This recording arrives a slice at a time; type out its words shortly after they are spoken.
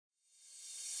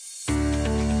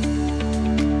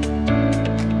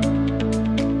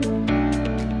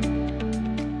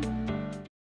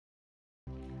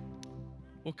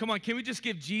Come on, can we just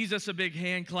give Jesus a big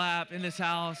hand clap in this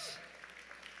house?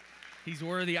 He's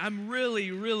worthy. I'm really,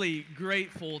 really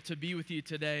grateful to be with you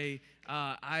today.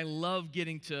 I love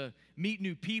getting to meet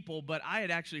new people, but I had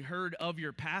actually heard of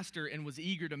your pastor and was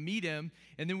eager to meet him,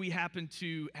 and then we happened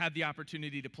to have the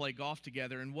opportunity to play golf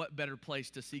together, and what better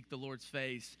place to seek the Lord's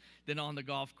face than on the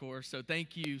golf course, so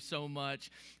thank you so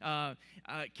much.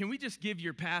 Can we just give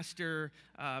your pastor,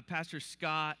 Pastor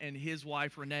Scott, and his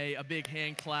wife, Renee, a big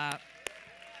hand clap?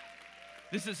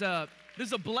 This is a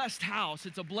blessed house.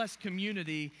 It's a blessed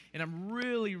community, and I'm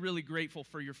really, really grateful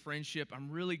for your friendship.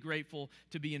 I'm really grateful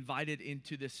to be invited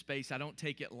into this space. I don't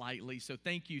take it lightly, so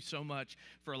thank you so much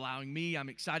for allowing me. I'm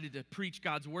excited to preach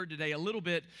God's Word today. A little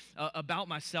bit about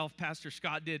myself. Pastor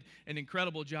Scott did an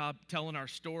incredible job telling our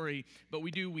story, but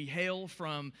we hail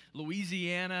from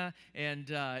Louisiana, and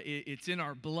it's in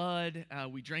our blood.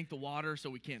 We drank the water, so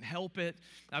we can't help it.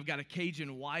 I've got a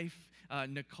Cajun wife,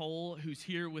 Nicole, who's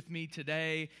here with me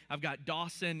today. I've got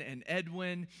Dawson and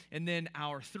Edwin, and then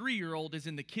our 3-year-old is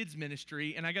in the kids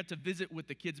ministry, and I got to visit with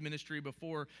the kids ministry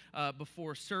before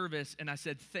service, and I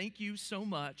said, thank you so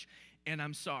much, and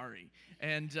I'm sorry.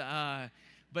 And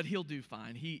but he'll do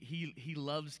fine. He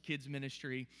loves kids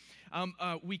ministry.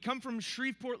 We come from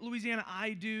Shreveport, Louisiana.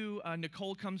 I do.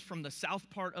 Nicole comes from the south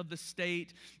part of the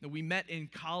state. We met in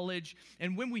college,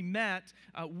 and when we met,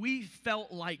 we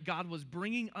felt like God was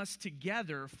bringing us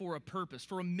together for a purpose,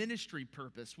 for a ministry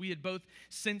purpose. We had both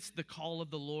sensed the call of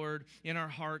the Lord in our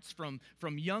hearts from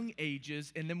young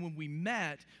ages, and then when we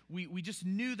met, we just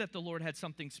knew that the Lord had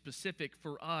something specific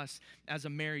for us as a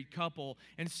married couple,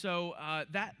 and so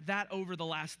that over the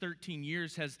last 13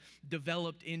 years has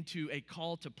developed into a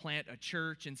call to plant a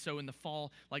church. And so in the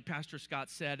fall, like Pastor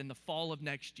Scott said, in the fall of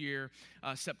next year,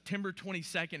 September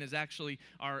 22nd is actually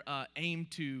our aim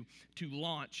to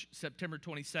launch. September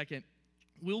 22nd.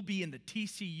 We'll be in the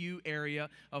TCU area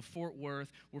of Fort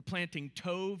Worth. We're planting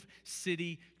Tove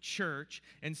City Church.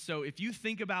 And so if you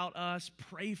think about us,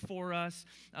 pray for us.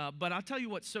 But I'll tell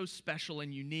you what's so special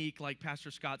and unique, like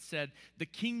Pastor Scott said, the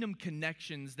kingdom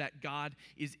connections that God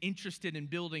is interested in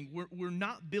building. We're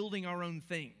not building our own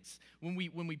things. When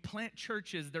we plant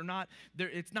churches,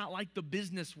 it's not like the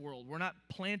business world. We're not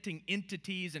planting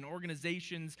entities and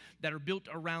organizations that are built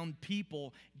around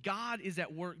people. God is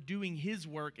at work doing His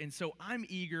work, and so I'm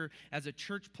eager as a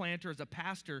church planter, as a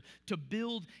pastor, to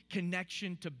build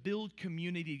connection, to build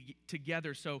community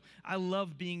together. So I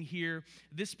love being here.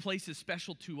 This place is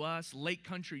special to us, Lake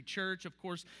Country Church. Of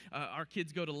course, our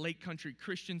kids go to Lake Country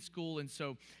Christian School, and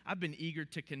so I've been eager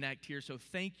to connect here. So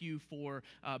thank you for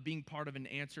being part of an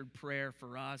answered prayer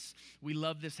for us. We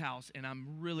love this house, and I'm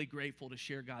really grateful to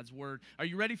share God's Word. Are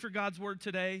you ready for God's Word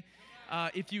today?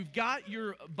 If you've got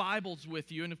your Bibles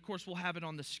with you, and of course we'll have it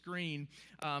on the screen,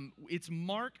 it's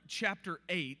Mark chapter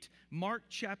 8. Mark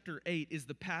chapter 8 is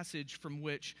the passage from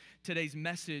which today's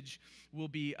message will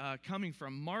be coming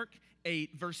from. Mark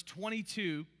 8, verse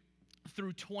 22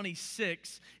 through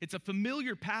 26. It's a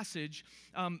familiar passage,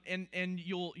 and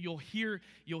you'll hear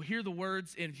the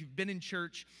words. And if you've been in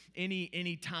church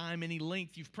any time, any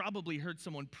length, you've probably heard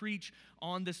someone preach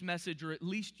on this message, or at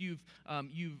least you've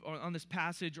on this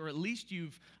passage, or at least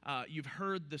you've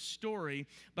heard the story.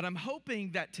 But I'm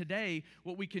hoping that today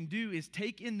what we can do is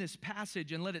take in this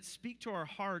passage and let it speak to our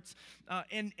hearts,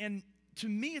 and to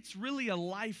me, it's really a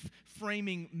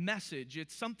life-framing message.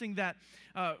 It's something that,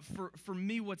 for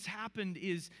me, what's happened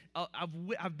is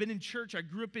I've been in church. I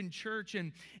grew up in church,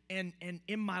 and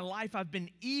in my life, I've been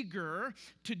eager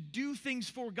to do things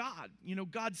for God. You know,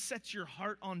 God sets your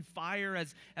heart on fire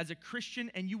as a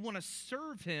Christian, and you want to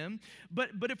serve Him. But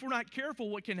if we're not careful,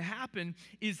 what can happen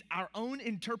is our own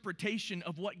interpretation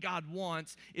of what God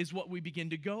wants is what we begin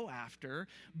to go after.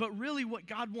 But really, what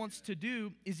God wants to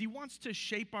do is He wants to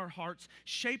shape our hearts,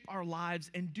 shape our lives,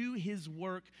 and do His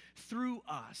work through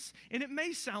us. And it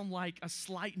may sound like a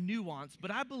slight nuance,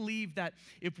 but I believe that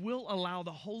if we'll allow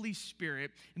the Holy Spirit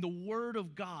and the Word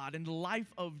of God and the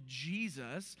life of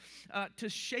Jesus to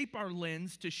shape our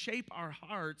lens, to shape our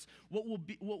hearts, what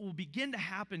will begin to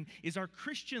happen is our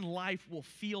Christian life will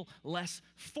feel less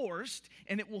forced,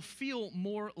 and it will feel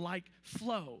more like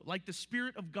flow, like the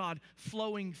Spirit of God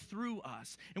flowing through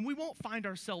us. And we won't find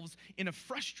ourselves in a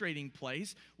frustrating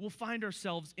place. We'll find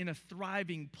ourselves in a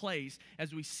thriving place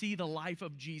as we see the life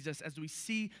of Jesus, as we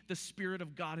see the Spirit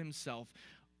of God Himself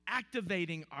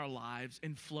activating our lives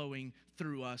and flowing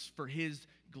through us for His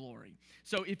glory.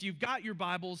 So if you've got your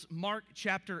Bibles, Mark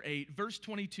chapter 8, verse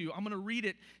 22, I'm going to read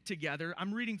it together.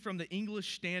 I'm reading from the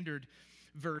English Standard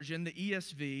Version, the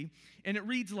ESV, and it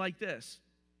reads like this.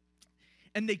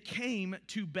 And they came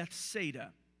to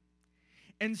Bethsaida.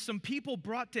 And some people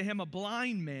brought to him a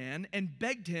blind man and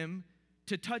begged him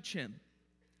to touch him.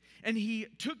 And he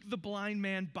took the blind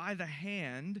man by the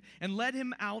hand and led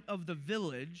him out of the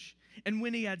village. And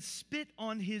when he had spit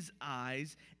on his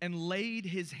eyes and laid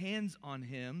his hands on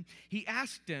him, he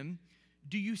asked him,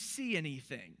 "Do you see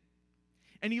anything?"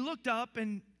 And he looked up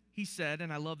and he said,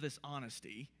 and I love this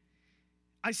honesty,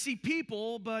 "I see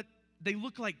people, but they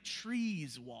look like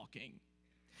trees walking."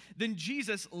 Then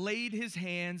Jesus laid his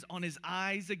hands on his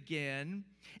eyes again,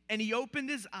 and he opened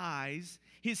his eyes.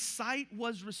 His sight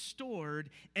was restored,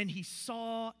 and he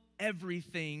saw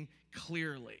everything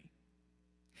clearly.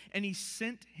 And he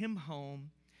sent him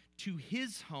home to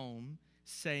his home,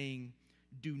 saying,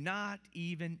 "Do not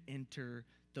even enter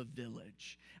the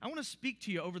village." I want to speak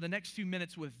to you over the next few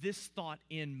minutes with this thought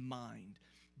in mind.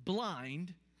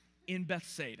 Blind in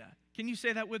Bethsaida. Can you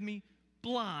say that with me?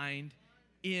 Blind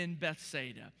in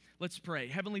Bethsaida. Let's pray.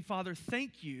 Heavenly Father,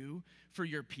 thank you for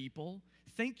your people.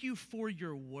 Thank you for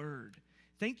your word.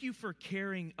 Thank you for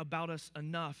caring about us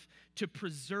enough to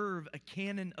preserve a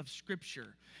canon of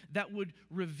Scripture that would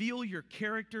reveal your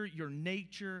character, your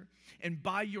nature, and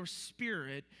by your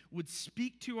Spirit would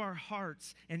speak to our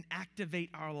hearts and activate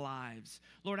our lives.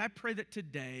 Lord, I pray that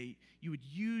today you would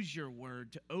use your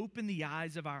word to open the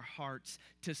eyes of our hearts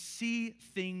to see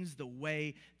things the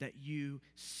way that you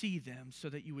see them, so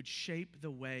that you would shape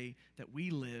the way that we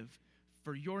live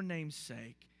for your name's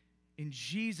sake. In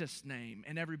Jesus' name.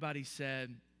 And everybody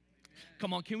said,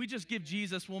 come on, can we just give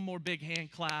Jesus one more big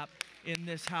hand clap in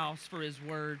this house for his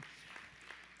word?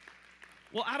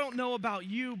 Well, I don't know about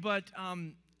you, but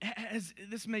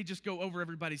this may just go over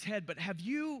everybody's head, but have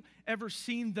you ever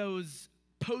seen those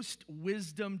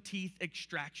post-wisdom teeth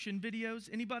extraction videos?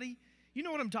 Anybody? You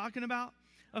know what I'm talking about?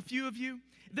 A few of you?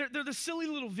 They're the silly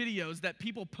little videos that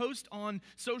people post on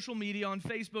social media, on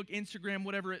Facebook, Instagram,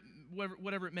 whatever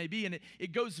it may be, and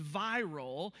it goes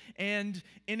viral, and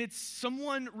it's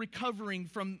someone recovering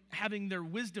from having their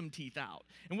wisdom teeth out.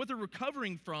 And what they're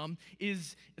recovering from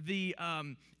is the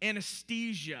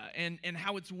anesthesia and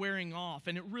how it's wearing off,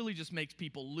 and it really just makes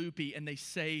people loopy, and they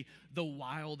say the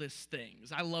wildest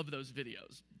things. I love those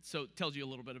videos. So it tells you a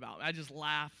little bit about it. I just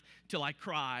laugh till I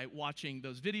cry watching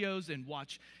those videos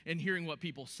and hearing what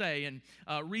people say. And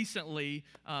recently,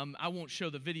 I won't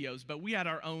show the videos, but we had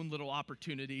our own little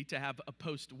opportunity to have a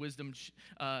post-wisdom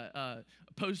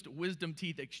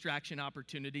teeth extraction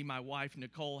opportunity. My wife,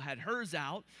 Nicole, had hers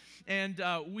out, and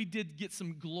we did get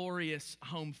some glorious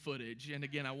home footage. And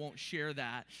again, I won't share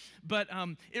that. But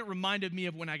it reminded me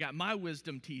of when I got my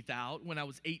wisdom teeth out when I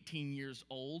was 18 years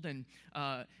old, and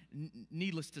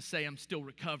needless to say, I'm still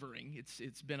recovering.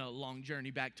 It's been a long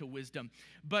journey back to wisdom.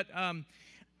 But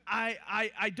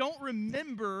I don't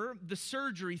remember the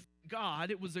surgery. Thank God,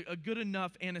 it was a good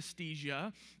enough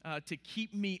anesthesia to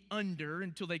keep me under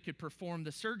until they could perform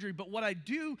the surgery. But what I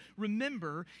do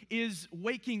remember is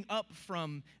waking up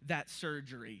from that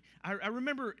surgery. I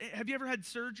remember, have you ever had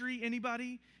surgery,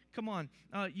 anybody? Come on.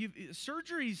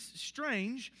 Surgery's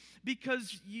strange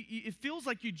because it feels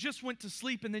like you just went to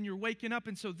sleep and then you're waking up.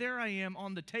 And so there I am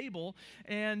on the table,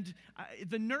 and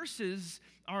the nurses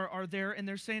are there, and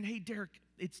they're saying, "Hey, Derek,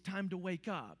 it's time to wake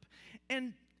up."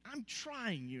 And I'm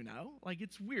trying, like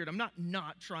it's weird. I'm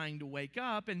not trying to wake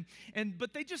up,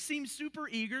 but they just seem super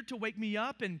eager to wake me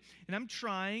up, and I'm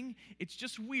trying. It's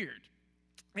just weird.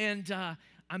 And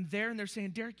I'm there, and they're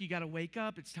saying, "Derek, you got to wake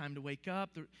up. It's time to wake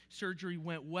up. The surgery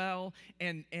went well,"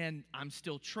 and I'm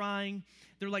still trying.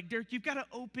 They're like, "Derek, you've got to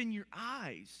open your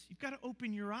eyes. You've got to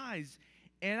open your eyes."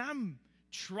 And I'm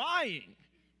trying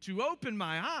to open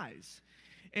my eyes.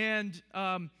 And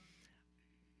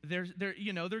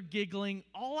they're giggling.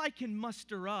 All I can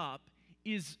muster up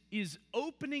is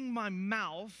opening my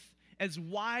mouth as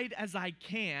wide as I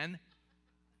can,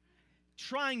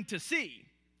 trying to see.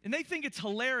 And they think it's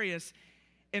hilarious,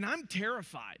 and I'm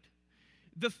terrified.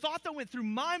 The thought that went through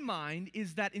my mind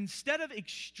is that instead of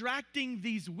extracting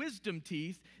these wisdom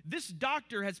teeth, this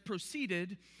doctor has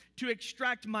proceeded to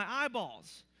extract my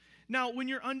eyeballs. Now, when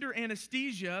you're under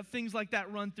anesthesia, things like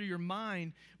that run through your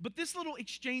mind. But this little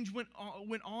exchange went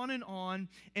on,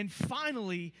 and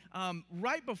finally,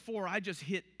 right before I just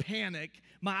hit panic,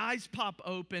 my eyes pop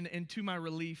open, and to my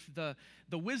relief, the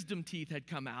wisdom teeth had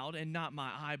come out and not my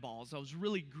eyeballs. I was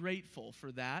really grateful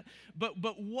for that. But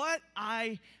what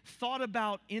I thought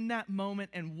about in that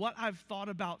moment, and what I've thought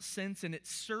about since, and it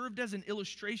served as an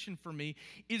illustration for me,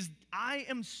 is I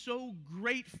am so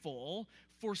grateful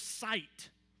for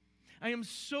sight. I am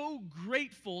so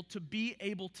grateful to be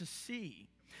able to see.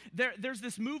 There's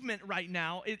this movement right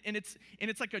now, and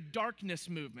it's like a darkness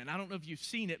movement. I don't know if you've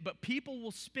seen it, but people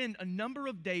will spend a number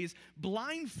of days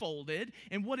blindfolded,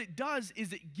 and what it does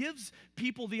is it gives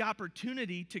people the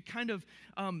opportunity to kind of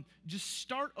just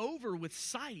start over with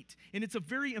sight. And it's a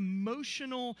very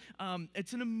emotional,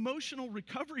 it's an emotional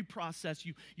recovery process.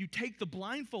 You take the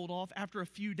blindfold off after a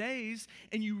few days,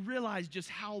 and you realize just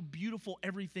how beautiful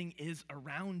everything is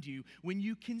around you when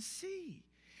you can see.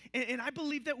 And I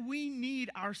believe that we need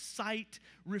our sight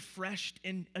refreshed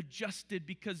and adjusted,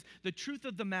 because the truth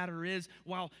of the matter is,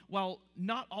 while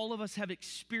not all of us have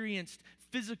experienced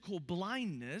physical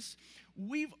blindness,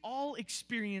 we've all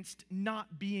experienced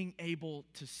not being able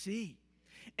to see.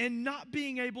 And not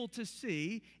being able to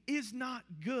see is not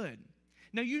good.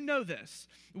 Now, you know this.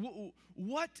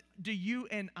 What do you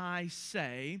and I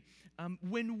say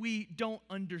when we don't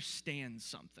understand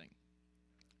something?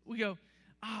 We go,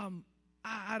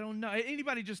 I don't know.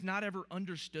 Anybody just not ever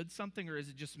understood something, or is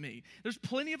it just me? There's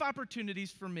plenty of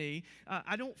opportunities for me.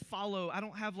 I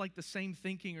don't have like the same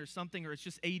thinking or something, or it's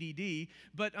just ADD.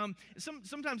 But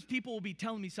sometimes people will be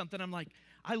telling me something. I'm like,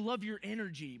 I love your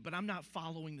energy, but I'm not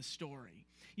following the story.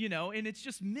 And it's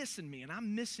just missing me, and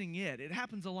I'm missing it. It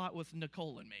happens a lot with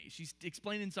Nicole and me. She's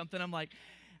explaining something. I'm like,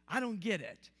 I don't get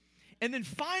it. And then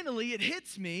finally it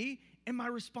hits me, and my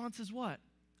response is what?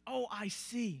 Oh, I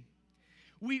see.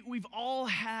 We've all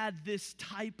had this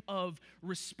type of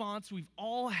response. We've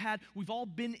all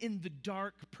been in the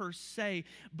dark per se,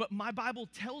 but my Bible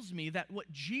tells me that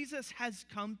what Jesus has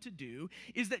come to do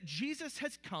is that Jesus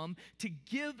has come to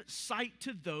give sight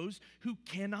to those who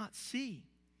cannot see.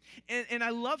 And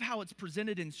I love how it's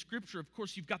presented in Scripture. Of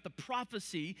course, you've got the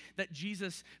prophecy that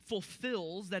Jesus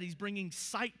fulfills, that he's bringing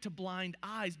sight to blind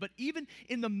eyes. But even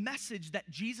in the message that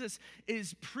Jesus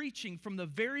is preaching from the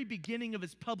very beginning of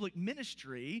his public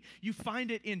ministry, you find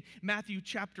it in Matthew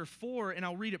chapter 4, and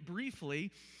I'll read it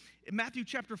briefly. In Matthew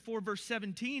chapter 4, verse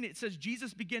 17, it says,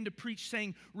 Jesus began to preach,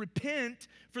 saying, "Repent,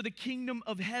 for the kingdom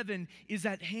of heaven is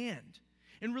at hand."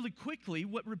 And really quickly,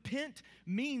 what repent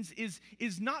means is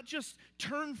not just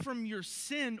turn from your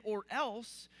sin or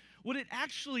else. What it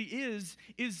actually is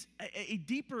a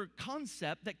deeper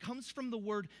concept that comes from the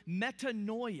word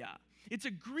metanoia. It's a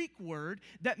Greek word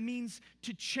that means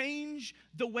to change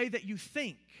the way that you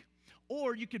think.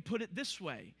 Or you could put it this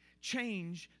way,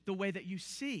 change the way that you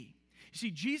see. You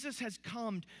see, Jesus has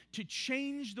come to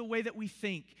change the way that we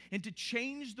think and to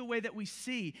change the way that we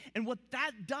see. And what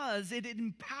that does, it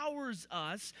empowers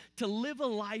us to live a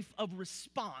life of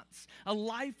response, a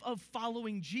life of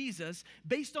following Jesus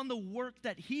based on the work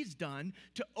that he's done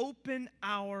to open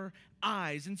our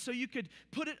eyes. And so you could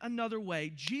put it another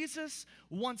way. Jesus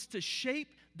wants to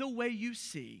shape the way you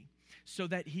see so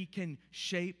that he can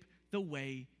shape the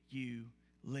way you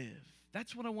live.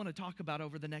 That's what I want to talk about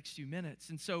over the next few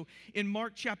minutes. And so in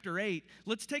Mark chapter 8,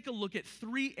 let's take a look at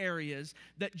 3 areas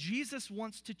that Jesus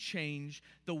wants to change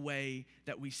the way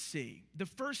that we see. The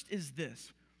first is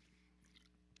this.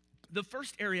 The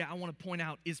first area I want to point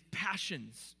out is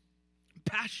passions.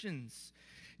 Passions.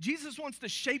 Jesus wants to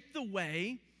shape the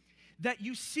way that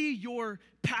you see your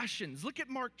passions. Look at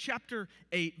Mark chapter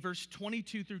 8, verse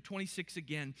 22 through 26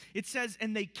 again. It says,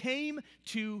 "And they came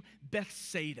to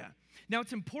Bethsaida." Now,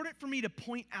 it's important for me to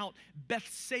point out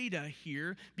Bethsaida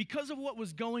here because of what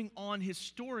was going on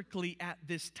historically at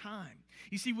this time.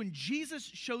 You see, when Jesus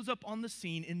shows up on the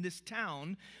scene in this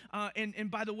town,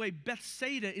 and by the way,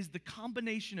 Bethsaida is the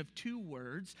combination of 2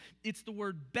 words. It's the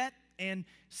word Bet and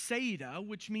Saida,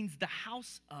 which means the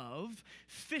house of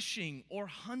fishing or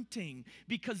hunting,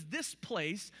 because this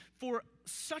place for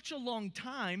such a long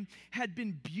time had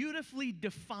been beautifully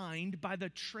defined by the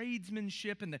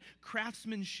tradesmanship and the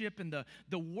craftsmanship and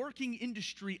the working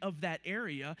industry of that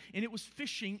area, and it was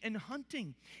fishing and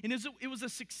hunting. And it was a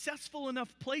successful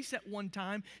enough place at one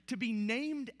time to be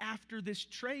named after this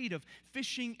trade of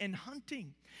fishing and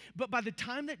hunting. But by the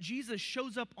time that Jesus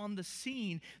shows up on the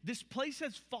scene, this place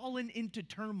has fallen into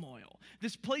turmoil.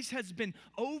 This place has been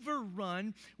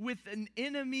overrun with an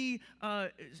enemy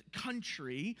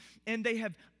country, and they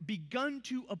have begun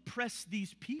to oppress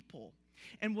these people.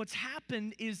 And what's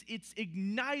happened is it's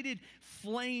ignited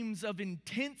flames of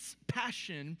intense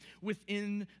passion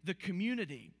within the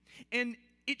community. And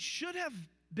it should have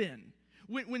been.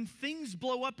 When things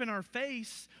blow up in our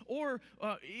face, or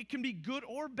it can be good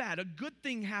or bad, a good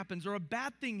thing happens or a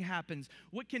bad thing happens,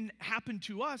 what can happen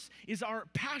to us is our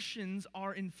passions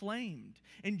are inflamed.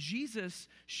 And Jesus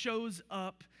shows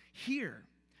up here.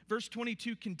 Verse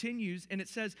 22 continues, and it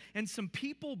says, "And some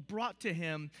people brought to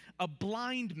him a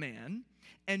blind man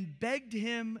and begged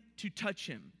him to touch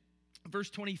him." Verse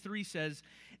 23 says,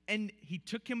 And he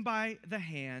took him by the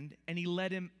hand, and he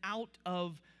led him out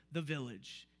of the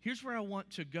village. Here's where I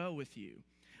want to go with you.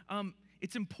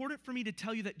 It's important for me to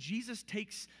tell you that Jesus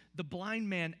takes the blind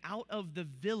man out of the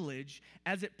village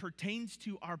as it pertains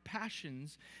to our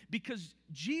passions, because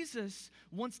Jesus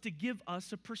wants to give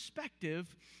us a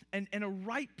perspective and a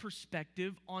right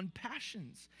perspective on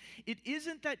passions. It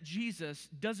isn't that Jesus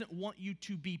doesn't want you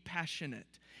to be passionate.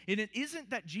 And it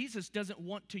isn't that Jesus doesn't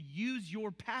want to use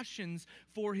your passions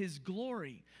for his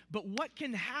glory. But what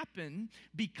can happen,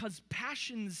 because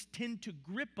passions tend to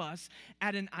grip us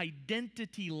at an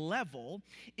identity level,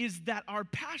 is that our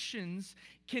passions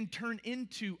can turn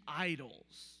into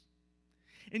idols.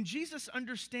 And Jesus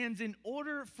understands, in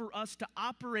order for us to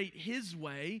operate his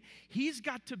way, he's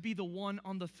got to be the one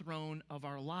on the throne of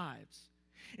our lives.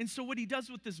 And so what he does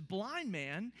with this blind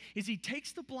man is he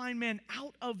takes the blind man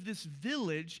out of this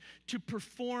village to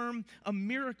perform a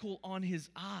miracle on his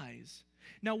eyes.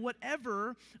 Now,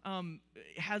 whatever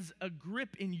has a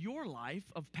grip in your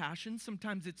life of passion,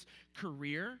 sometimes it's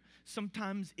career,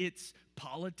 sometimes it's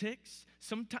politics,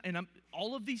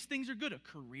 all of these things are good. A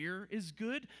career is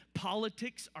good.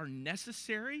 Politics are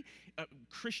necessary.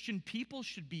 Christian people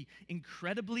should be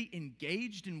incredibly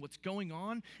engaged in what's going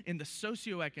on in the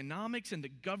socioeconomics and the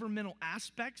governmental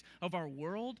aspects of our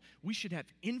world. We should have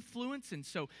influence. And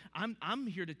so I'm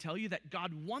here to tell you that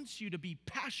God wants you to be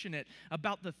passionate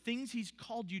about the things he's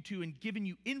called you to and given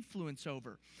you influence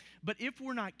over. But if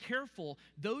we're not careful,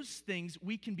 those things,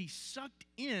 we can be sucked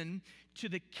in to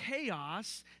the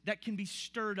chaos that can be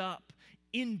stirred up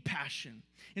in passion.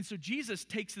 And so Jesus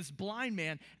takes this blind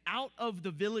man out of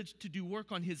the village to do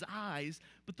work on his eyes,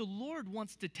 but the Lord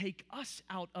wants to take us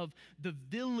out of the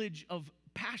village of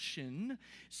passion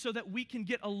so that we can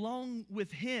get along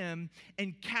with him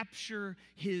and capture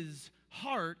his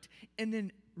heart and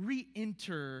then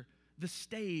re-enter the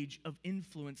stage of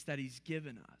influence that he's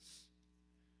given us.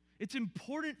 It's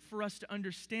important for us to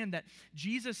understand that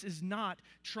Jesus is not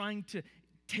trying to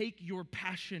take your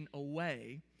passion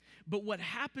away, but what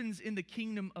happens in the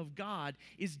kingdom of God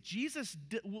is Jesus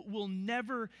will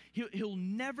never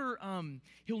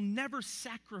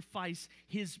sacrifice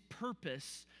his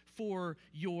purpose for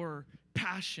your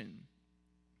passion.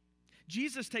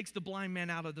 Jesus takes the blind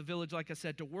man out of the village, like I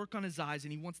said, to work on his eyes,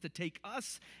 and he wants to take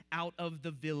us out of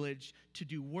the village to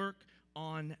do work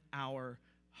on our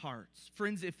hearts.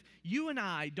 Friends, if you and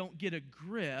I don't get a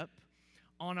grip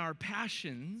on our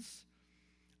passions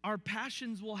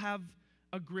will have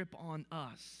a grip on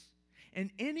us. And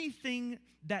anything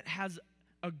that has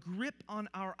a grip on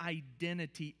our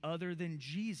identity other than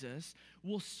Jesus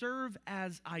will serve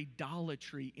as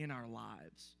idolatry in our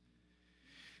lives.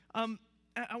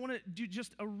 I want to do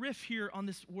just a riff here on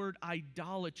this word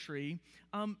idolatry.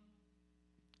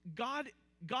 God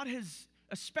has,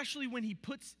 especially when he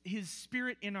puts his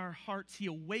spirit in our hearts, he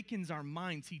awakens our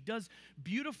minds. He does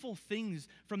beautiful things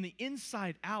from the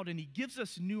inside out, and he gives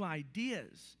us new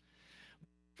ideas.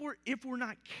 If we're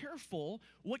not careful,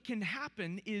 what can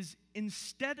happen is,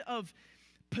 instead of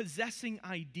possessing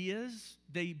ideas,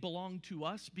 they belong to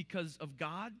us because of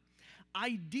God.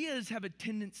 Ideas have a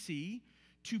tendency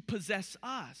to possess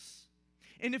us.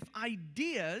 And if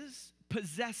ideas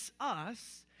possess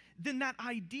us, then that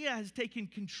idea has taken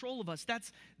control of us.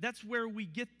 That's where we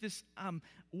get this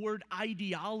word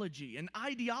ideology. And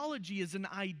ideology is an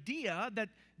idea that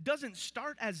doesn't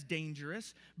start as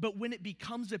dangerous, but when it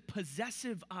becomes a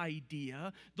possessive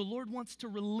idea, the Lord wants to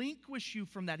relinquish you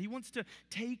from that. He wants to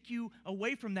take you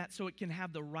away from that so it can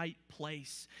have the right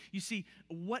place. You see,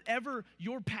 whatever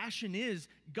your passion is,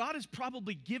 God has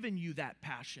probably given you that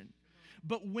passion.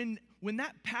 But when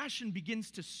that passion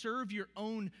begins to serve your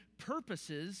own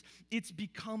purposes, it's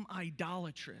become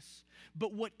idolatrous.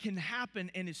 But what can happen,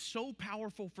 and is so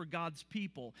powerful for God's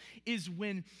people, is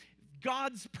when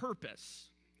God's purpose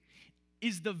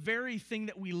is the very thing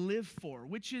that we live for,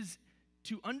 which is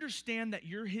to understand that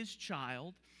you're his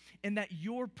child and that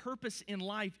your purpose in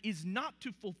life is not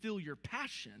to fulfill your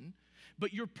passion,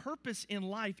 but your purpose in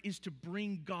life is to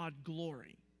bring God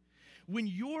glory.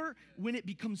 When it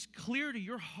becomes clear to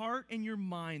your heart and your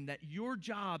mind that your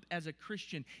job as a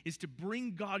Christian is to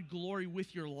bring God glory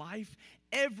with your life,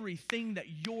 everything that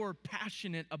you're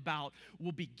passionate about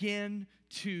will begin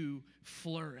to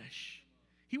flourish.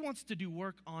 He wants to do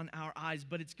work on our eyes,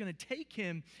 but it's going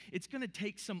to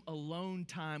take some alone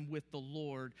time with the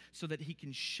Lord so that he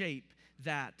can shape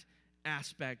that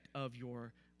aspect of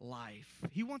your life.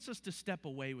 He wants us to step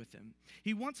away with him.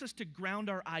 He wants us to ground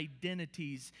our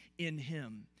identities in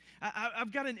him.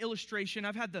 I've got an illustration.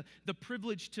 I've had the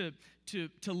privilege to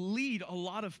lead a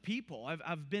lot of people.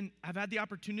 I've had the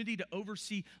opportunity to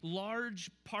oversee large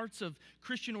parts of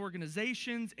Christian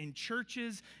organizations and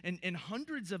churches and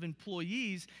hundreds of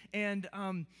employees. And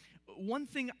one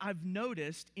thing I've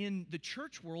noticed in the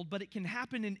church world, but it can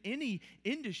happen in any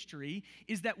industry,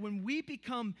 is that when we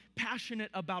become passionate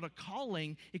about a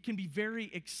calling, it can be very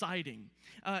exciting.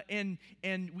 And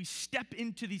we step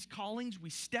into these callings, we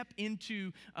step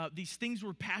into these things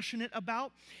we're passionate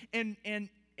about, and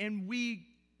we,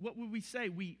 what would we say?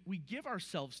 We give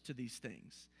ourselves to these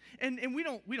things. And we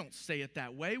don't say it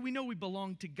that way. We know we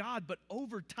belong to God, but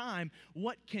over time,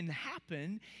 what can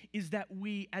happen is that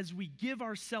as we give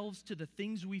ourselves to the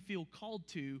things we feel called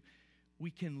to, we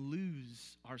can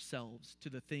lose ourselves to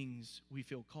the things we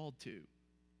feel called to.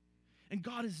 And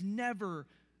God has never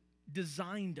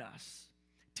designed us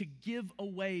to give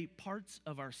away parts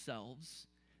of ourselves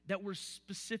that were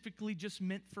specifically just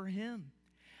meant for him.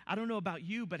 I don't know about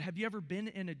you, but have you ever been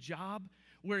in a job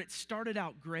where it started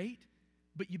out great,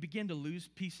 but you begin to lose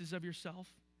pieces of yourself?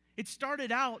 It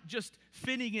started out just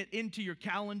fitting it into your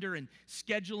calendar and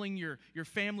scheduling your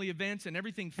family events, and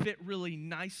everything fit really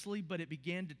nicely, but it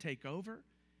began to take over.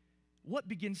 What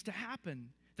begins to happen?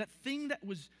 That thing that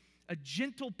was a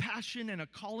gentle passion and a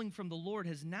calling from the Lord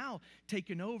has now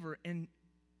taken over, and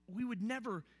we would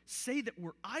never say that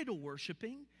we're idol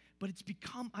worshiping, but it's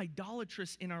become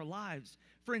idolatrous in our lives.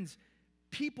 Friends,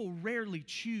 people rarely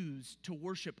choose to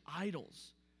worship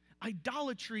idols.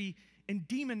 Idolatry and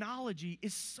demonology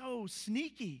is so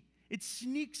sneaky. It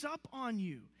sneaks up on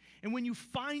you. And when you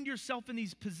find yourself in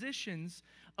these positions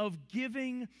of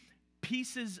giving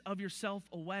pieces of yourself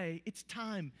away, it's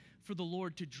time for the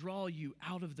Lord to draw you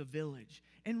out of the village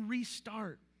and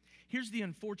restart. Here's the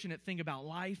unfortunate thing about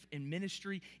life and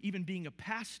ministry, even being a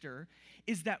pastor,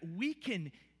 is that we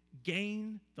can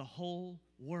gain the whole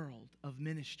world of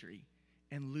ministry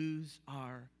and lose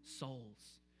our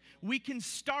souls. We can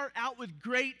start out with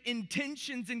great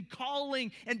intentions and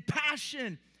calling and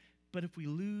passion, but if we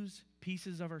lose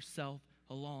pieces of ourselves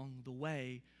along the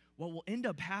way, what will end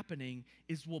up happening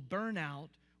is we'll burn out,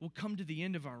 we'll come to the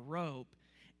end of our rope,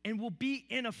 and we'll be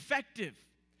ineffective.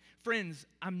 Friends,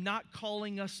 I'm not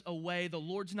calling us away. The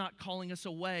Lord's not calling us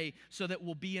away so that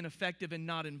we'll be ineffective and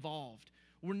not involved.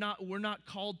 We're not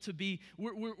called to be,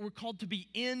 we're called to be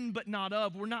in but not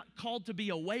of. We're not called to be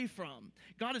away from.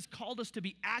 God has called us to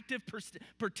be active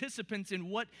participants in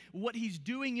what he's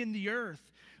doing in the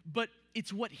earth, but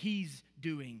it's what he's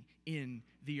doing in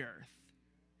the earth.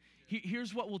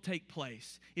 Here's what will take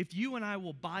place. If you and I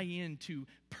will buy into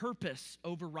purpose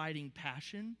overriding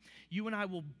passion, you and I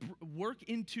will work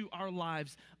into our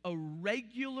lives a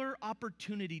regular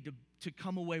opportunity to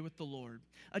come away with the Lord.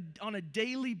 On a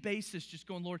daily basis, just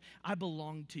going, Lord, I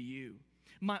belong to you.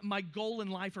 My goal in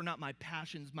life are not my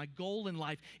passions. My goal in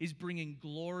life is bringing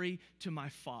glory to my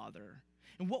Father.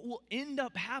 And what will end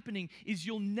up happening is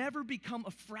you'll never become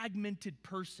a fragmented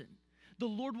person. The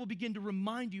Lord will begin to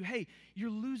remind you, hey, you're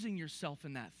losing yourself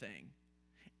in that thing.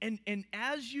 And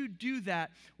as you do that,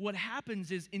 what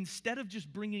happens is instead of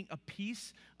just bringing a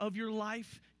piece of your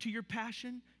life to your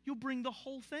passion, you'll bring the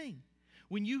whole thing.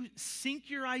 When you sink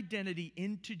your identity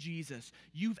into Jesus,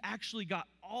 you've actually got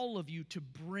all of you to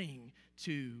bring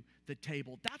to the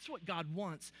table. That's what God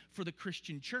wants for the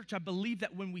Christian church. I believe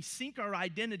that when we sink our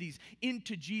identities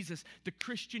into Jesus, the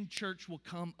Christian church will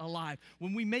come alive.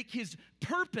 When we make his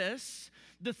purpose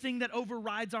the thing that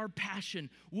overrides our passion,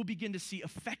 we'll begin to see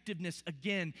effectiveness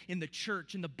again in the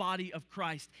church, in the body of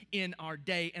Christ in our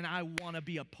day, and I want to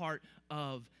be a part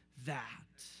of that.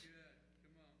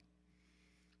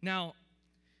 Now,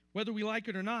 whether we like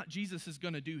it or not, Jesus is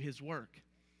going to do his work.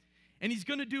 And he's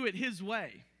going to do it his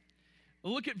way.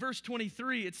 Look at verse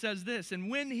 23. It says this,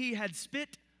 and when he had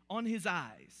spit on his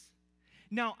eyes.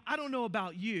 Now, I don't know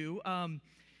about you,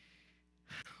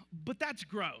 but that's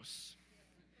gross.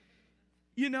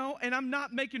 You know, and I'm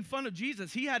not making fun of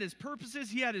Jesus. He had his purposes,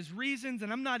 he had his reasons,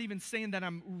 and I'm not even saying that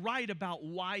I'm right about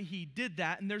why he did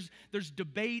that. And there's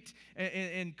debate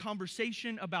and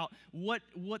conversation about what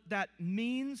that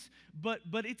means, but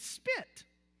it's spit,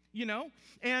 you know?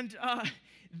 And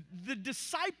the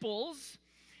disciples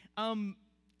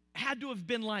had to have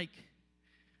been like,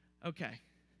 okay,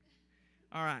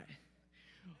 all right.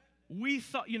 We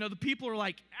thought, you know, the people are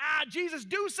like, Jesus,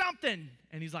 do something.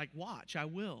 And he's like, watch, I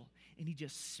will. And he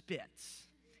just spits.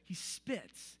 he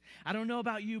spits. I don't know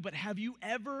about you, but have you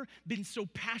ever been so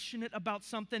passionate about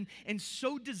something and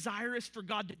so desirous for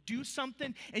God to do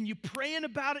something, and you're praying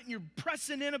about it and you're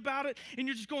pressing in about it and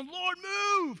you're just going, Lord,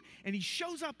 move. And he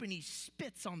shows up and he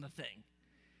spits on the thing.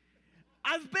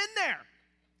 I've been there.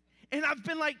 And I've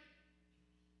been like,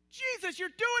 Jesus, you're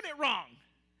doing it wrong.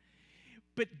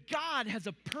 But God has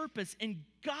a purpose, and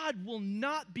God will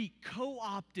not be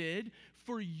co-opted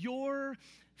for your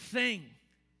thing.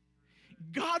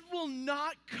 God will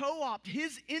not co-opt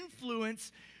his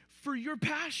influence for your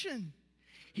passion.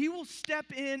 He will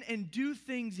step in and do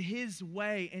things his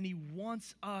way, and he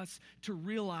wants us to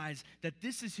realize that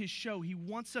this is his show. He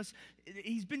wants us,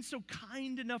 he's been so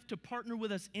kind enough to partner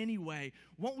with us anyway.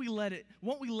 Won't we let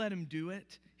him do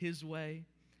it his way?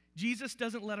 Jesus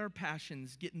doesn't let our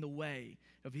passions get in the way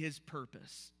of his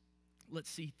purpose. Let's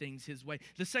see things his way.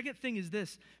 The second thing is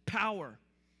this, power.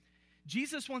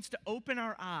 Jesus wants to open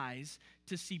our eyes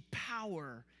to see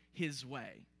power his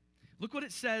way. Look what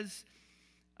it says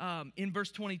in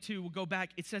verse 22. We'll go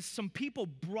back. It says, some people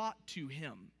brought to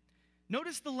him.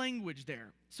 Notice the language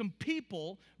there. Some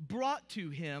people brought to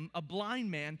him a blind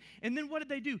man, and then what did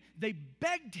they do? They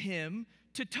begged him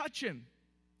to touch him.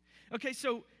 Okay,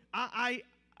 so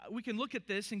we can look at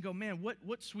this and go, man,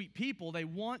 what sweet people. They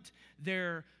want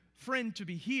their friend to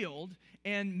be healed,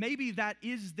 and maybe that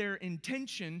is their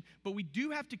intention, but we do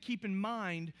have to keep in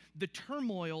mind the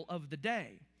turmoil of the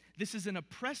day. This is an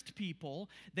oppressed people.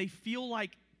 They feel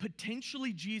like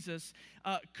potentially Jesus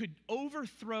could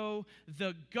overthrow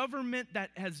the government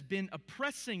that has been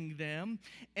oppressing them,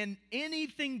 and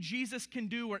anything Jesus can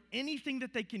do or anything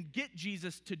that they can get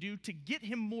Jesus to do to get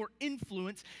him more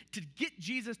influence, to get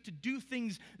Jesus to do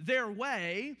things their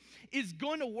way, is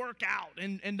going to work out,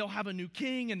 and they'll have a new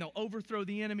king, and they'll overthrow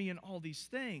the enemy and all these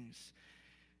things.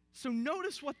 So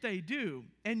notice what they do,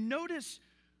 and notice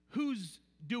who's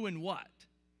doing what.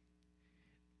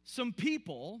 Some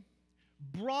people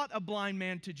brought a blind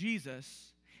man to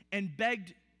Jesus and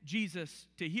begged Jesus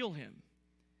to heal him.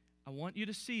 I want you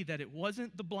to see that it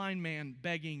wasn't the blind man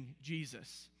begging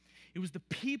Jesus. It was the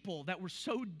people that were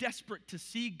so desperate to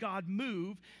see God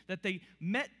move that they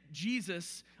met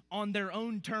Jesus on their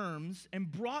own terms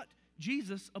and brought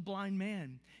Jesus a blind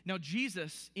man. Now,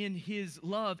 Jesus, in his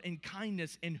love and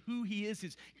kindness and who he is,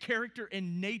 his character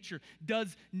and nature,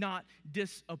 does not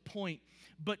disappoint.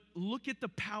 But look at the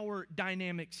power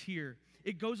dynamics here.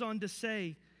 It goes on to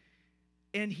say,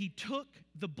 and he took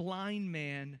the blind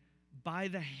man by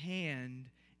the hand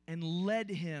and led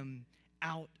him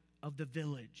out of the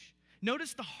village.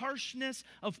 Notice the harshness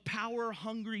of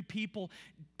power-hungry people,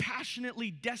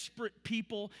 passionately desperate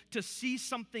people to see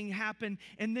something happen.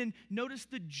 And then notice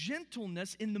the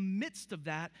gentleness in the midst of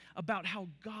that about how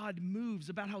God moves,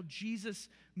 about how Jesus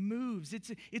moves.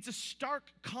 It's a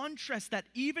stark contrast that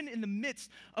even in the midst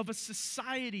of a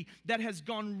society that has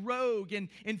gone rogue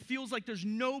and feels like there's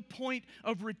no point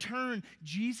of return,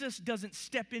 Jesus doesn't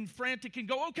step in frantic and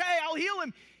go, okay, I'll heal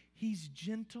him. He's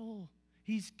gentle.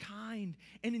 He's kind.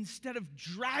 And instead of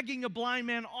dragging a blind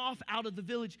man off out of the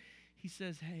village, he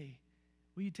says, hey,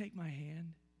 will you take my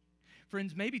hand?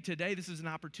 Friends, maybe today this is an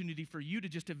opportunity for you to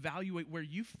just evaluate where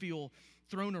you feel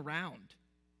thrown around.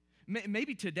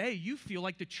 Maybe today you feel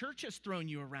like the church has thrown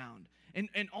you around.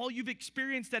 And all you've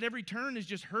experienced at every turn is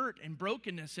just hurt and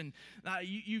brokenness. And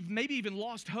you've maybe even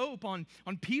lost hope on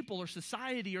people or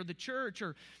society or the church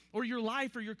or your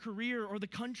life or your career or the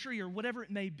country or whatever it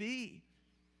may be.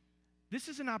 This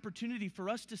is an opportunity for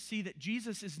us to see that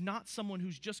Jesus is not someone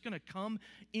who's just going to come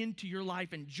into your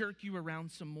life and jerk you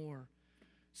around some more.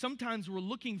 Sometimes we're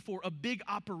looking for a big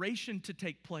operation to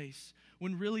take place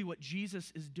when really what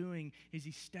Jesus is doing is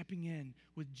he's stepping in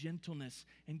with gentleness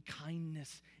and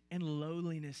kindness and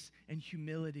lowliness and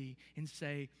humility and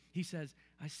he says,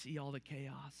 I see all the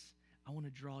chaos. I want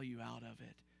to draw you out of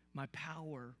it. My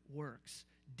power works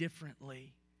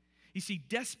differently. You see,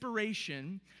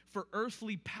 desperation for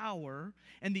earthly power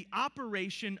and the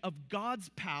operation of God's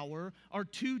power are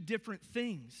two different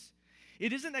things.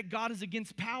 It isn't that God is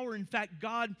against power. In fact,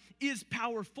 God is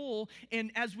powerful.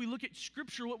 And as we look at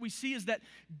Scripture, what we see is that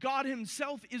God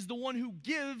himself is the one who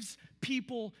gives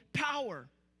people power.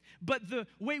 But the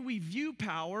way we view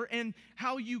power and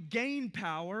how you gain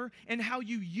power and how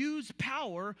you use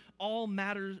power all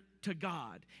matter to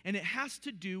God. And it has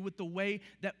to do with the way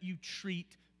that you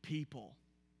treat people.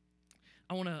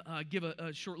 I want to give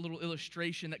a short little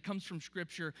illustration that comes from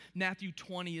Scripture. Matthew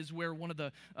 20 is where one of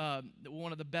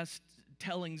the best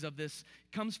tellings of this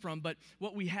comes from, but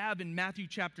what we have in Matthew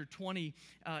chapter 20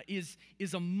 is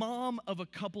a mom of a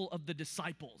couple of the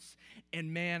disciples.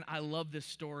 And man, I love this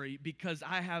story because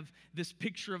I have this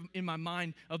picture in my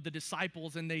mind of the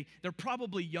disciples, and they're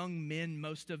probably young men,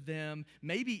 most of them,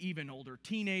 maybe even older,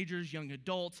 teenagers, young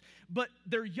adults, but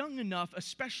they're young enough,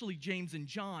 especially James and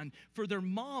John, for their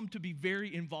mom to be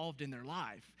very involved in their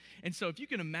life. And so if you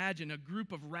can imagine a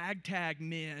group of ragtag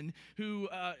men who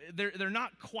they're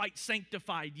not quite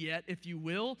sanctified yet, if you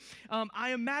will,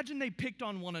 I imagine they picked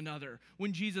on one another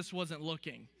when Jesus wasn't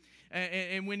looking.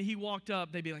 And when he walked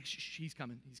up, they'd be like, shh, he's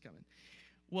coming, he's coming.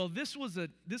 Well, this was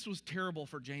terrible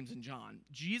for James and John.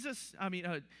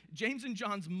 James and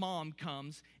John's mom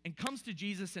comes to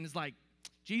Jesus and is like,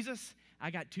 Jesus,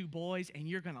 I got 2 boys and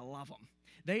you're gonna love them.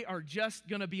 They are just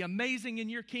going to be amazing in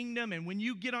your kingdom. And when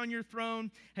you get on your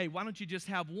throne, hey, why don't you just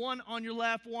have one on your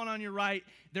left, one on your right?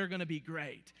 They're going to be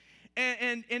great.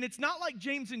 And it's not like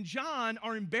James and John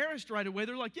are embarrassed right away.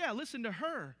 They're like, yeah, listen to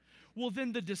her. Well,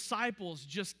 then the disciples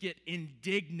just get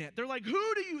indignant. They're like,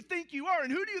 who do you think you are?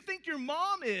 And who do you think your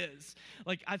mom is?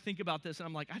 Like, I think about this and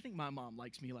I'm like, I think my mom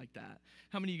likes me like that.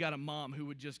 How many of you got a mom who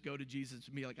would just go to Jesus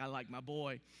and be like, I like my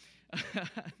boy? My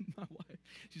wife,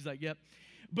 she's like, yep.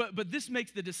 But this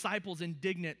makes the disciples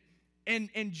indignant. And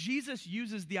Jesus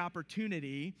uses the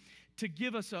opportunity to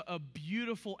give us a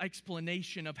beautiful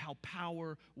explanation of how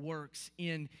power works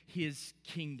in his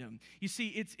kingdom. You see,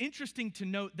 it's interesting to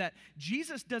note that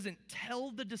Jesus doesn't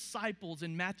tell the disciples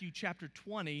in Matthew chapter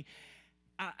 20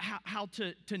 how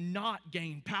to not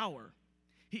gain power.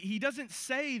 He doesn't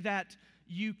say that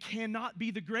you cannot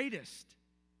be the greatest.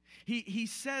 He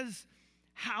says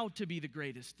how to be the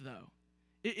greatest, though.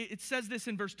 It says this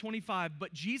in verse 25,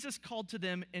 but Jesus called to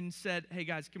them and said, hey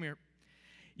guys, come here.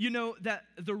 You know that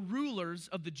the rulers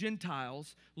of the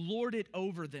Gentiles lord it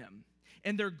over them,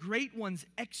 and their great ones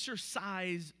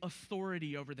exercise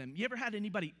authority over them. You ever had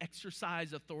anybody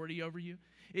exercise authority over you?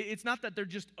 It's not that they're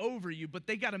just over you, but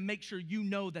they got to make sure you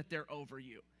know that they're over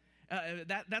you.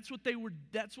 That's what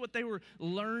they were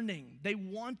learning. They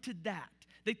wanted that.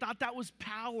 They thought that was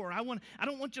power. I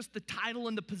don't want just the title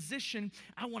and the position.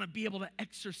 I want to be able to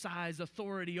exercise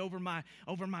authority over my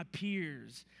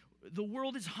peers. The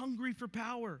world is hungry for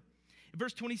power.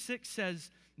 Verse 26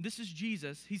 says, this is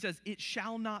Jesus. He says, it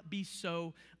shall not be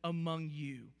so among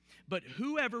you, but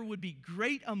whoever would be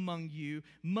great among you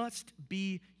must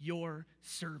be your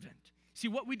servant. See,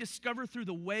 what we discover through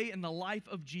the way and the life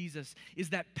of Jesus is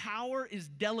that power is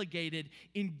delegated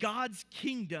in God's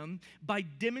kingdom by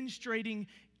demonstrating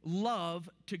love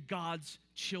to God's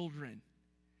children.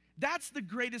 That's the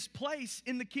greatest place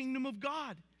in the kingdom of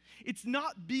God. It's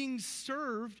not being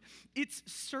served, it's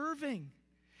serving.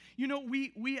 You know,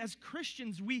 we as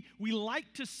Christians, we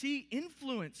like to see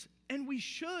influence, and we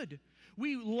should.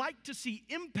 We like to see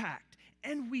impact,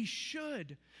 and we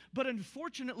should. But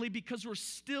unfortunately, because we're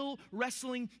still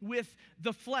wrestling with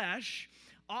the flesh,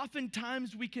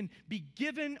 oftentimes we can be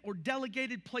given or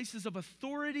delegated places of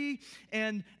authority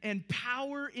and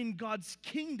power in God's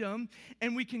kingdom,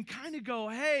 and we can kind of go,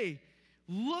 hey,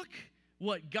 look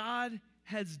what God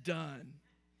has done.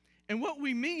 And what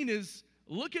we mean is,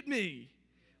 look at me.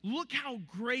 Look how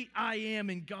great I am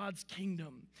in God's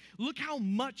kingdom. Look how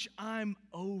much I'm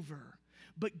over.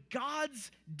 But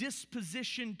God's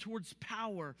disposition towards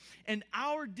power and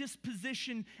our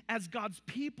disposition as God's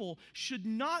people should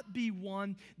not be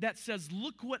one that says,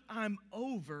 look what I'm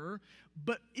over,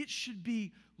 but it should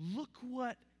be, look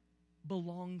what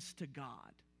belongs to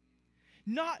God.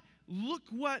 Not look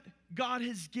what God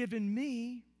has given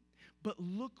me, but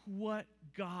look what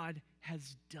God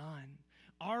has done.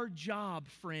 Our job,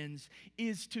 friends,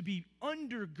 is to be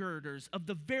undergirders of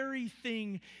the very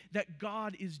thing that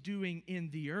God is doing in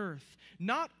the earth.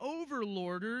 Not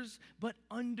overlorders, but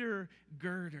undergirders.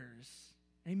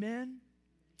 Amen?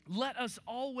 Let us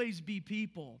always be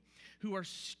people who are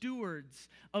stewards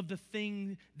of the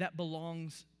thing that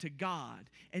belongs to God,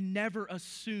 and never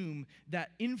assume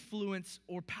that influence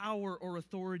or power or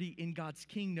authority in God's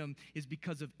kingdom is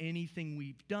because of anything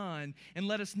we've done. And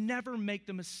let us never make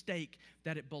the mistake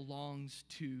that it belongs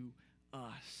to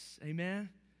us. Amen?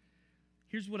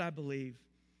 Here's what I believe.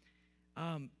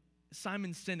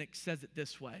 Simon Sinek says it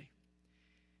this way.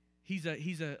 He's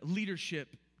a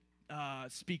leadership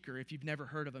speaker, if you've never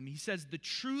heard of him. He says, the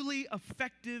truly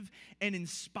effective and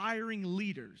inspiring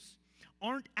leaders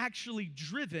aren't actually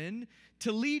driven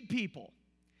to lead people.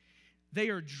 They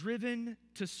are driven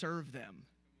to serve them.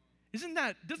 Doesn't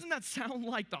that sound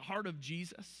like the heart of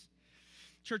Jesus?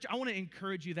 Church, I want to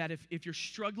encourage you that if you're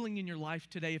struggling in your life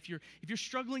today, if you're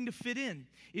struggling to fit in,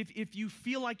 if you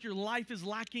feel like your life is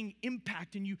lacking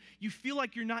impact and you feel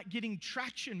like you're not getting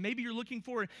traction, maybe you're looking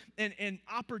for an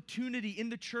opportunity in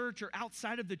the church or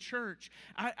outside of the church,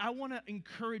 I want to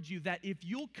encourage you that if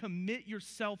you'll commit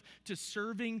yourself to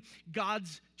serving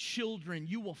God's children,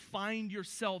 you will find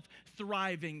yourself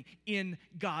thriving in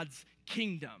God's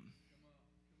kingdom.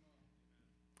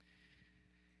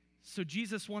 So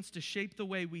Jesus wants to shape the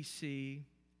way we see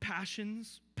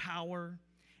passions, power,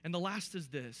 and the last is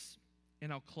this,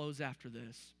 and I'll close after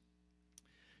this.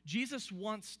 Jesus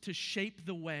wants to shape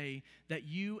the way that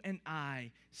you and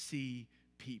I see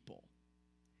people.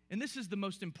 And this is the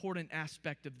most important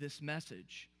aspect of this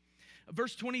message.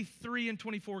 Verse 23 and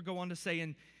 24 go on to say,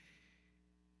 and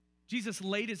Jesus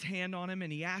laid his hand on him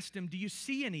and he asked him, "Do you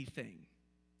see anything?"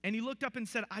 And he looked up and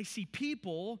said, "I see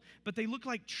people, but they look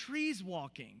like trees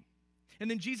walking." And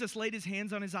then Jesus laid his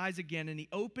hands on his eyes again, and he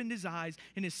opened his eyes,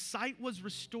 and his sight was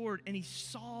restored, and he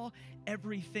saw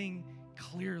everything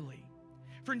clearly.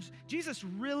 Friends, Jesus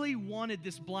really wanted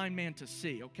this blind man to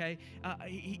see, okay?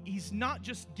 He's not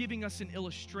just giving us an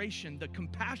illustration. The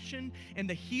compassion and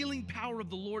the healing power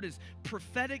of the Lord is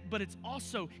prophetic, but it's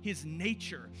also his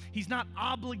nature. He's not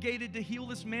obligated to heal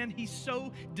this man. He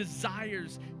so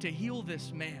desires to heal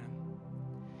this man.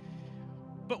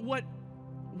 But what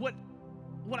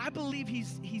I believe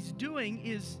he's doing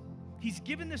is he's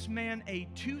given this man a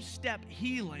two-step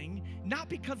healing, not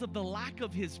because of the lack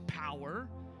of his power.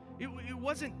 It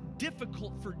wasn't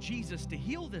difficult for Jesus to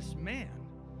heal this man,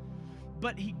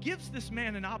 but he gives this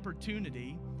man an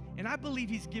opportunity, and I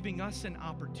believe he's giving us an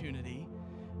opportunity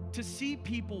to see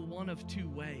people one of two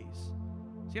ways.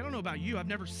 See, I don't know about you. I've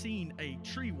never seen a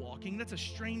tree walking. That's a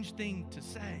strange thing to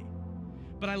say.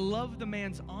 But I love the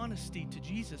man's honesty to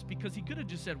Jesus, because he could have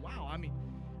just said, wow,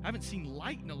 I haven't seen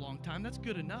light in a long time. That's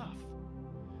good enough.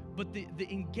 But the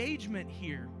engagement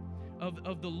here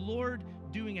of the Lord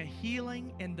doing a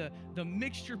healing and the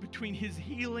mixture between his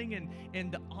healing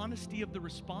and the honesty of the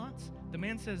response, the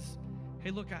man says,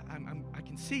 hey, look, I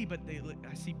can see, but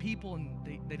I see people, and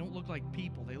they don't look like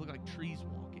people. They look like trees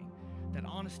walking. That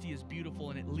honesty is beautiful,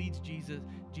 and it leads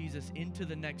Jesus into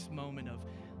the next moment of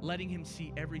letting him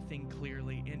see everything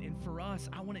clearly. And for us,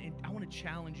 I want to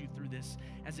challenge you through this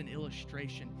as an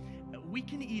illustration. We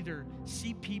can either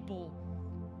see people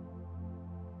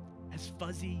as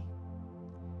fuzzy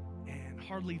and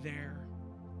hardly there,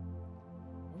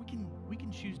 or we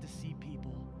can choose to see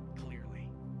people clearly,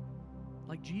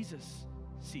 like Jesus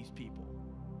sees people.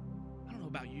 I don't know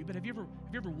about you, but have you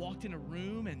ever walked in a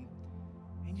room and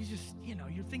you just,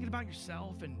 you're thinking about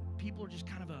yourself, and people are just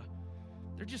kind of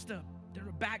they're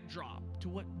a backdrop to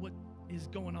what is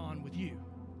going on with you.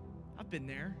 I've been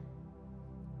there.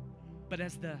 But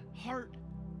as the heart,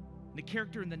 the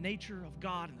character and the nature of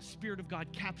God and the Spirit of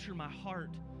God capture my heart,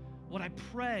 what I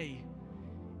pray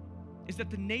is that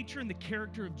the nature and the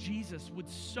character of Jesus would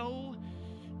so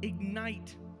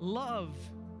ignite love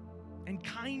and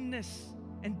kindness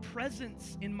and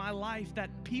presence in my life that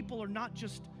people are not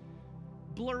just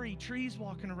blurry trees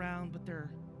walking around, but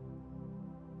they're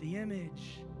the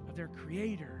image of their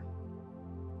Creator.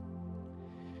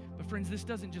 But friends, this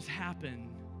doesn't just happen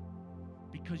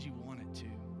because you want it to.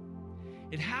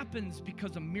 It happens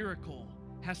because a miracle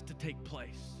has to take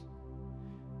place.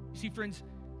 You see, friends,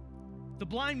 the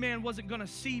blind man wasn't going to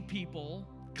see people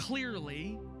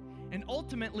clearly, and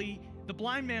ultimately, the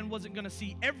blind man wasn't going to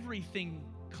see everything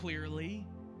clearly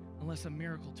unless a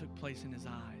miracle took place in his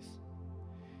eyes.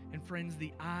 And friends,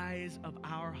 the eyes of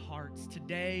our hearts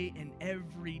today and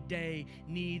every day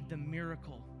need the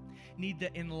miracle, need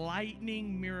the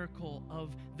enlightening miracle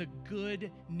of the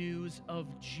good news of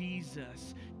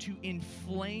Jesus to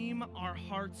inflame our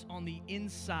hearts on the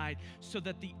inside so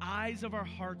that the eyes of our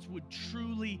hearts would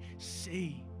truly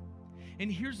see.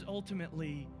 And here's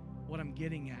ultimately what I'm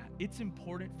getting at. It's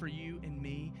important for you and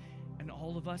me and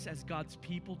all of us as God's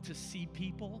people to see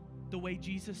people the way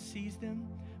Jesus sees them.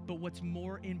 But what's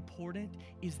more important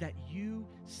is that you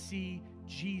see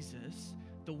Jesus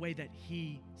the way that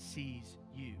he sees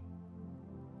you.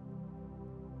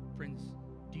 Friends,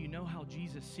 do you know how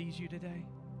Jesus sees you today?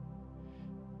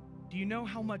 Do you know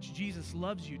how much Jesus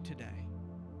loves you today?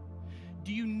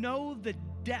 Do you know the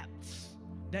depths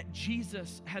that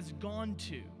Jesus has gone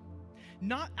to?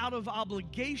 Not out of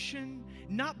obligation,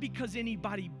 not because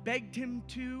anybody begged him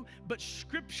to, but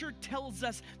Scripture tells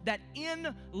us that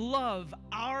in love,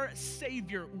 our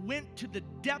Savior went to the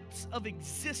depths of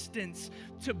existence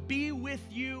to be with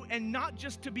you, and not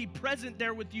just to be present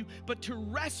there with you, but to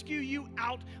rescue you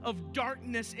out of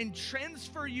darkness and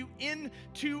transfer you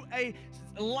into a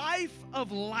life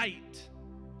of light.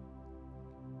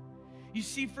 You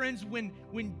see, friends, when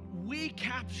we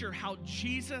capture how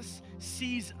Jesus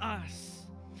sees us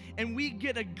and we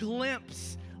get a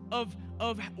glimpse of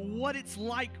what it's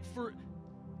like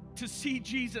to see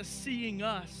Jesus seeing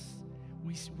us,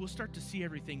 we'll start to see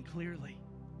everything clearly.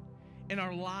 And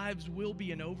our lives will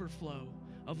be an overflow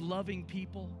of loving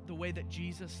people the way that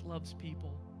Jesus loves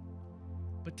people.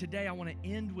 But today I want to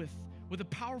end with a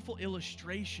powerful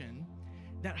illustration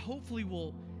that hopefully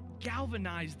will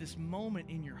galvanize this moment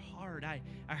in your heart.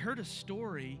 I heard a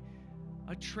story,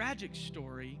 a tragic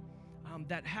story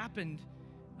that happened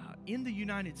in the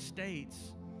United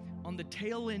States on the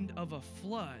tail end of a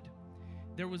flood.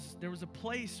 There was a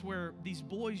place where these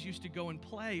boys used to go and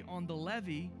play on the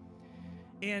levee,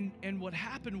 and what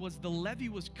happened was the levee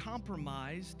was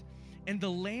compromised, and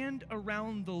the land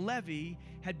around the levee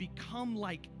had become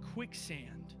like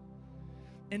quicksand,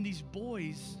 and these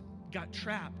boys got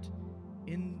trapped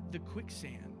in the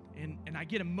quicksand. And I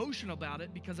get emotional about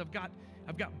it because I've got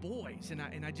boys, and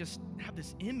I just have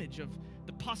this image of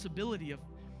the possibility of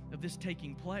this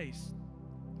taking place.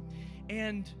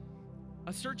 And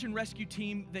a search and rescue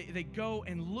team, they go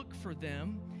and look for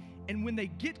them. And when they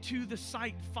get to the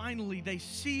site, finally, they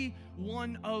see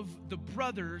one of the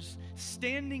brothers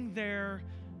standing there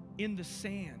in the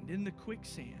sand, in the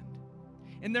quicksand.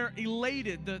 And they're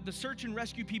elated. The search and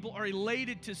rescue people are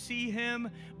elated to see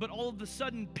him, but all of a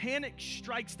sudden, panic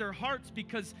strikes their hearts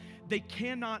because they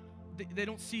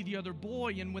don't see the other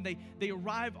boy. And when they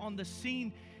arrive on the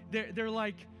scene, they're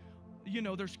like,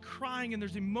 there's crying and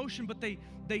there's emotion, but they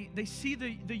see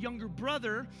the younger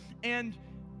brother, and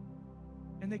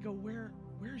they go,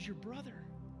 where's your brother?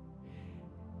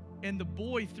 And the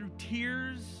boy, through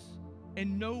tears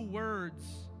and no words,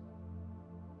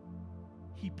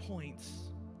 he points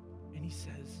and he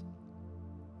says,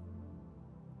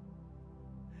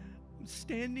 I'm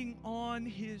standing on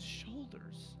his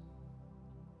shoulders.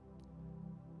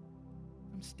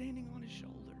 I'm standing on his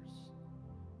shoulders.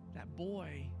 That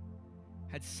boy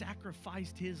had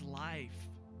sacrificed his life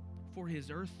for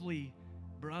his earthly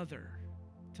brother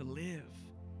to live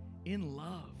in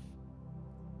love.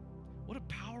 What a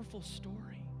powerful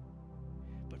story.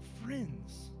 But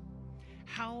friends,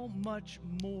 how much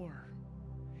more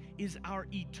is our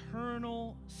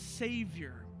eternal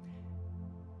Savior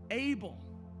able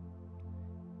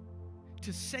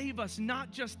to save us,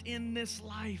 not just in this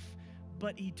life,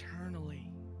 but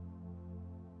eternally?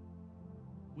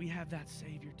 We have that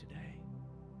Savior today,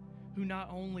 who not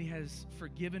only has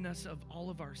forgiven us of all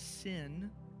of our sin,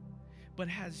 but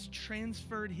has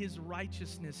transferred his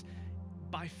righteousness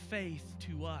by faith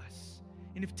to us.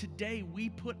 And if today we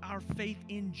put our faith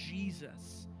in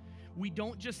Jesus, we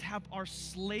don't just have our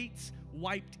slates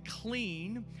wiped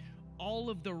clean, all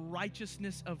of the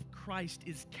righteousness of Christ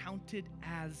is counted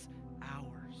as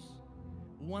ours.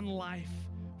 One life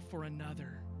for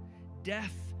another,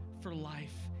 death for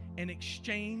life, an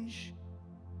exchange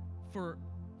for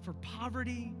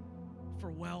poverty,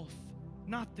 for wealth,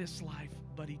 not this life,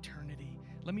 but eternity.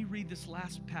 Let me read this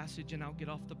last passage and I'll get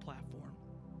off the platform.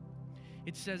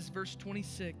 It says, verse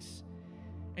 26,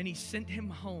 and he sent him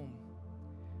home.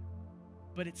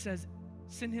 But it says,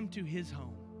 send him to his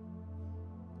home,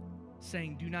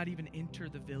 saying, do not even enter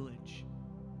the village.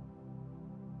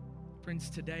 Friends,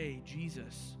 today,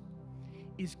 Jesus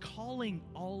is calling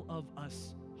all of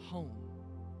us home.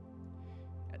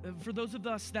 For those of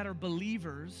us that are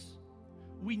believers,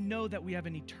 we know that we have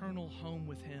an eternal home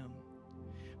with him.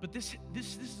 But this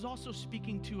is also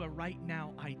speaking to a right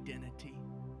now identity.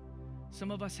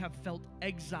 Some of us have felt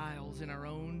exiles in our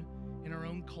own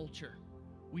culture.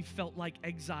 We felt like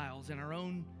exiles in our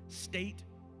own state,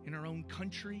 in our own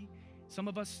country. Some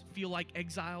of us feel like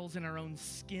exiles in our own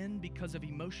skin because of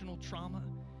emotional trauma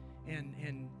and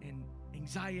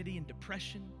anxiety and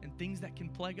depression and things that can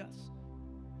plague us.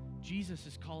 Jesus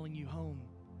is calling you home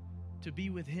to be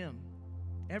with him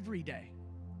every day,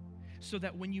 so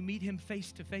that when you meet him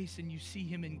face to face and you see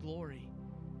him in glory,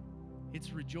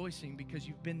 it's rejoicing because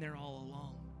you've been there all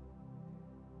along.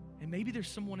 And maybe there's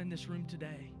someone in this room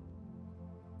today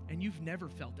and you've never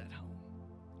felt at home.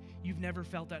 You've never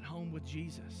felt at home with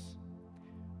Jesus.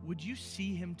 Would you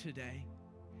see him today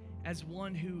as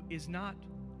one who he's not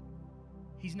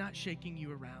shaking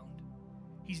you around.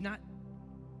 He's not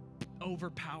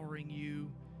overpowering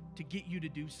you to get you to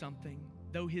do something,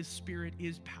 though his spirit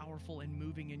is powerful and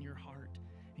moving in your heart,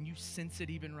 and you sense it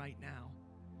even right now.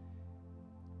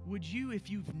 Would you, if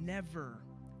you've never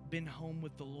been home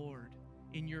with the Lord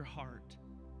in your heart,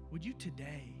 would you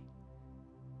today,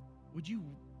 would you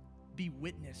be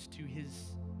witness to his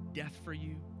death for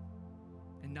you?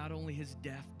 And not only his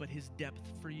death, but his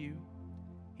depth for you.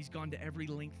 He's gone to every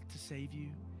length to save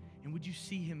you. And would you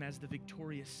see him as the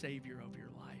victorious Savior of your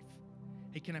life?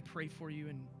 Hey, can I pray for you?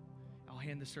 And I'll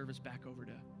hand the service back over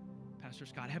to Pastor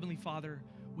Scott. Heavenly Father,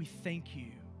 we thank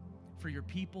you for your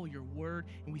people, your word,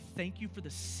 and we thank you for the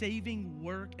saving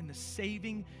work and the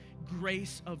saving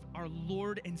grace of our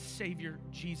Lord and Savior,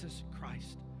 Jesus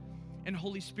Christ. And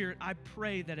Holy Spirit, I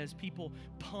pray that as people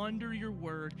ponder your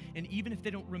word, and even if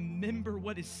they don't remember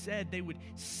what is said, they would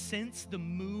sense the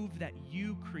move that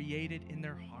you created in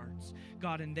their hearts,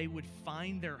 God, and they would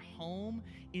find their home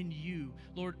in you.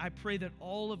 Lord, I pray that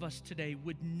all of us today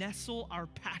would nestle our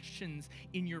passions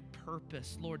in your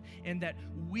purpose, Lord, and that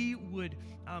we would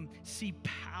see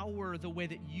power the way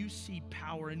that you see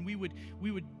power, and we would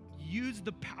use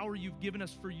the power you've given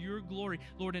us for your glory,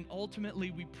 Lord, and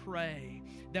ultimately we pray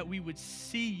that we would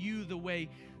see you the way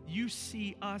you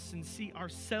see us and see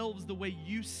ourselves the way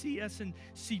you see us and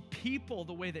see people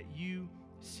the way that you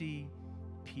see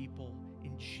people.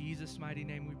 In Jesus' mighty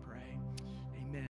name we pray.